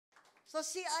So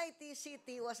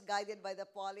CIT was guided by the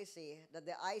policy that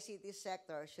the ICT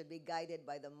sector should be guided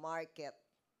by the market,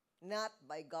 not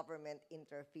by government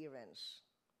interference.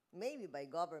 Maybe by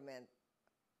government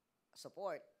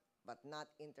support, but not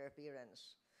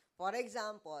interference. For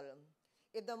example,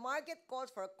 if the market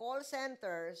calls for call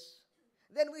centers,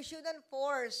 then we shouldn't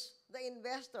force the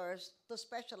investors to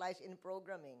specialize in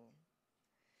programming.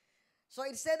 So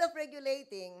instead of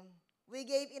regulating, we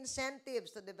gave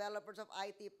incentives to developers of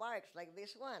IT parks like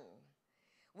this one.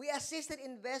 We assisted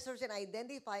investors in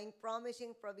identifying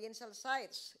promising provincial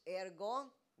sites,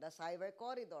 ergo, the cyber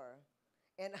corridor.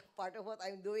 And part of what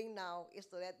I'm doing now is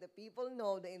to let the people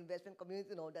know, the investment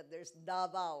community know, that there's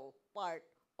Davao part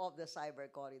of the cyber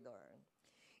corridor.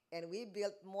 And we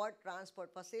built more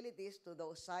transport facilities to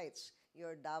those sites.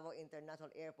 Your Davao International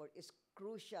Airport is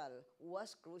crucial,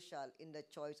 was crucial in the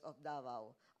choice of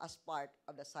Davao as part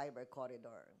of the cyber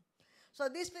corridor. So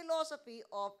this philosophy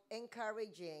of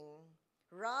encouraging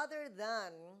rather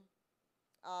than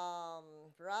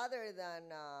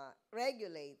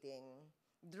regulating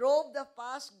drove the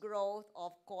fast growth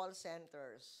of call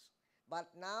centers. But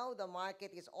now the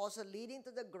market is also leading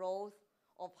to the growth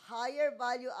of higher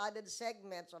value-added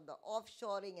segments of the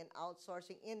offshoring and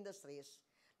outsourcing industries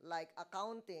like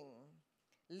accounting,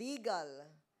 legal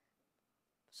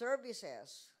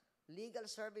services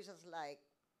like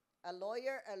a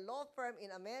law firm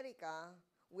in America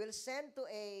will send to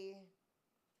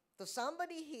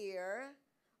somebody here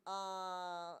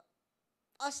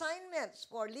assignments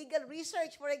for legal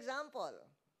research, for example.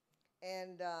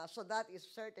 And so that is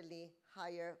certainly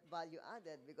higher value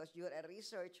added because you're a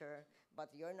researcher,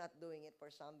 but you're not doing it for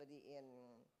somebody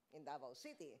in Davao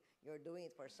City. You're doing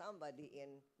it for somebody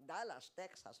in Dallas,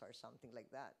 Texas, or something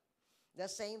like that. The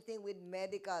same thing with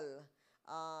medical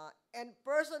and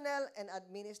personnel and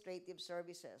administrative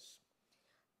services.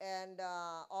 And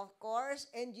of course,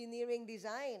 engineering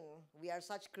design. We are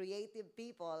such creative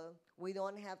people. We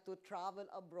don't have to travel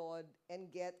abroad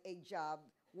and get a job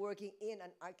working in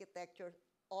an architecture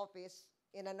office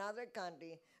in another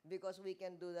country because we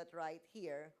can do that right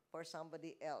here for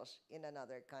somebody else in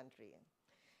another country.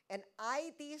 And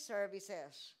IT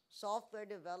services, software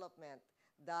development,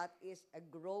 that is a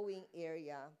growing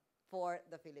area for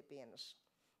the Philippines.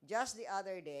 Just the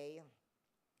other day,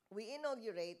 we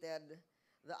inaugurated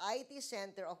the IT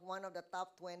center of one of the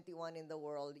top 21 in the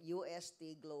world,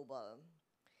 UST Global.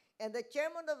 And the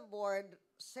chairman of the board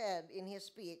said in his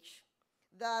speech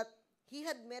that he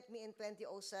had met me in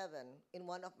 2007 in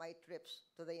one of my trips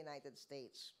to the United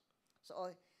States.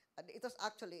 So it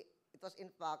was in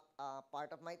fact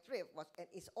part of my trip, and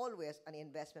it's always an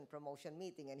investment promotion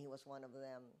meeting, and he was one of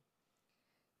them.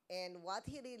 And what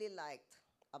he really liked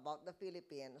about the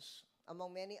Philippines,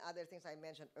 among many other things I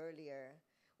mentioned earlier,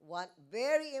 one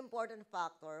very important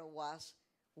factor was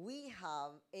we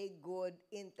have a good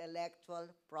intellectual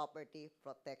property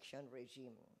protection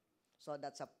regime. So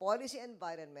that's a policy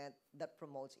environment that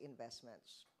promotes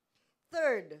investments.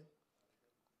 Third,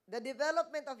 the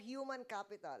development of human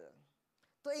capital.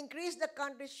 To increase the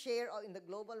country's share in the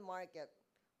global market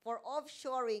for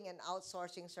offshoring and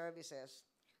outsourcing services,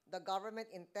 the government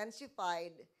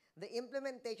intensified the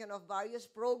implementation of various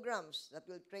programs that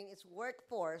will train its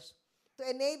workforce to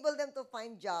enable them to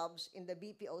find jobs in the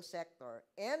BPO sector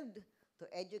and to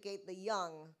educate the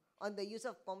young on the use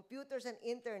of computers and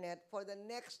internet for the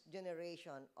next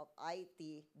generation of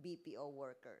IT BPO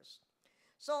workers.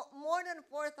 So more than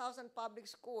 4,000 public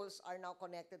schools are now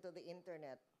connected to the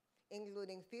internet,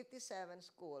 including 57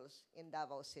 schools in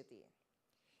Davao City.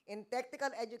 In technical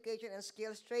education and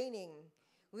skills training,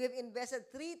 we have invested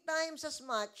 3 times as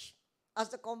much as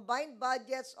the combined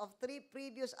budgets of 3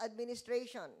 previous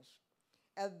administrations.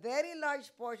 A very large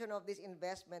portion of this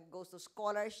investment goes to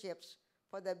scholarships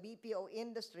for the BPO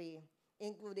industry,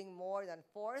 including more than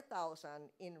 4,000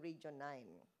 in Region 9.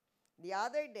 The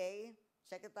other day,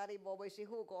 Secretary Boboy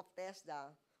Sihuko of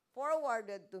TESDA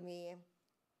forwarded to me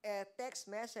a text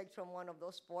message from one of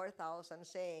those 4,000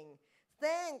 saying,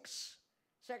 "Thanks,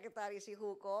 Secretary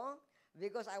Sihuko,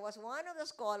 because I was one of the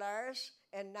scholars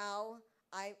and now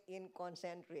I'm in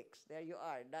concentrics." There you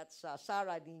are. That's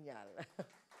Sarah Dinyal.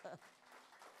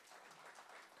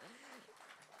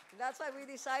 That's why we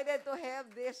decided to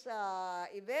have this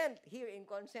event here in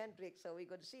Concentric so we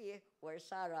could see where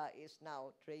Sarah is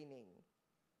now training.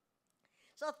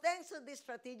 So thanks to these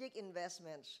strategic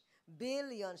investments,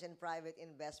 billions in private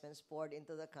investments poured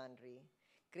into the country,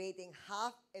 creating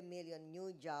 500,000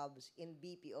 new jobs in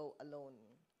BPO alone.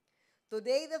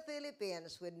 Today, the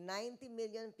Philippines, with 90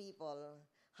 million people,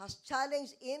 has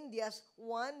challenged India's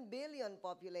 1 billion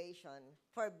population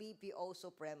for BPO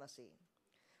supremacy.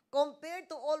 Compared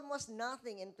to almost was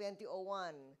nothing in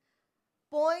 2001,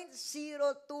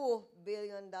 $0.02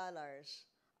 billion.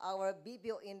 Our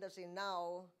BPO industry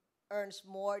now earns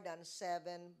more than $7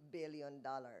 billion.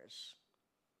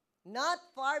 Not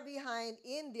far behind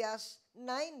India's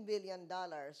 $9 billion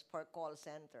for call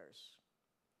centers.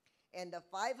 And the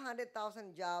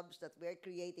 500,000 jobs that we're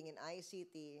creating in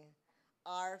ICT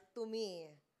are, to me,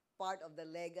 part of the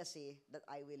legacy that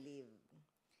I will leave.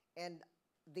 And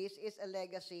this is a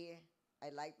legacy, I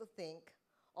like to think,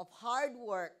 of hard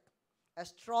work, a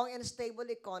strong and stable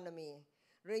economy,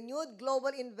 renewed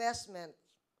global investment,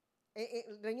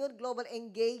 renewed global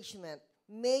engagement,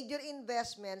 major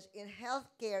investments in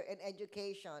healthcare and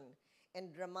education,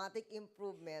 and dramatic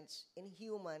improvements in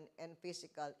human and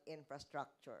physical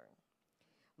infrastructure.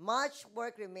 Much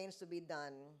work remains to be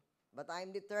done, but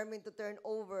I'm determined to turn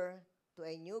over to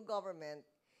a new government,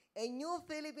 a new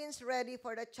Philippines ready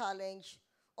for the challenge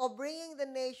of bringing the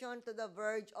nation to the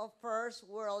verge of first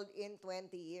world in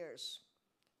 20 years.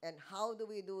 And how do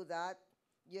we do that?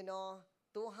 You know,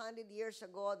 200 years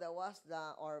ago, there was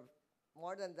or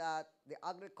more than that, the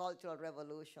agricultural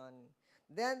revolution.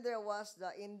 Then there was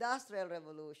the industrial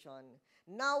revolution.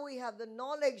 Now we have the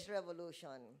knowledge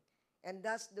revolution. And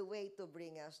that's the way to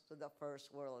bring us to the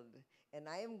first world. And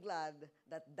I am glad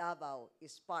that Davao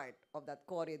is part of that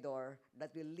corridor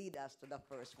that will lead us to the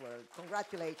first world.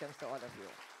 Congratulations to all of you.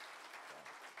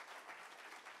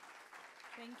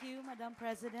 Thank you, Madam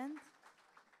President.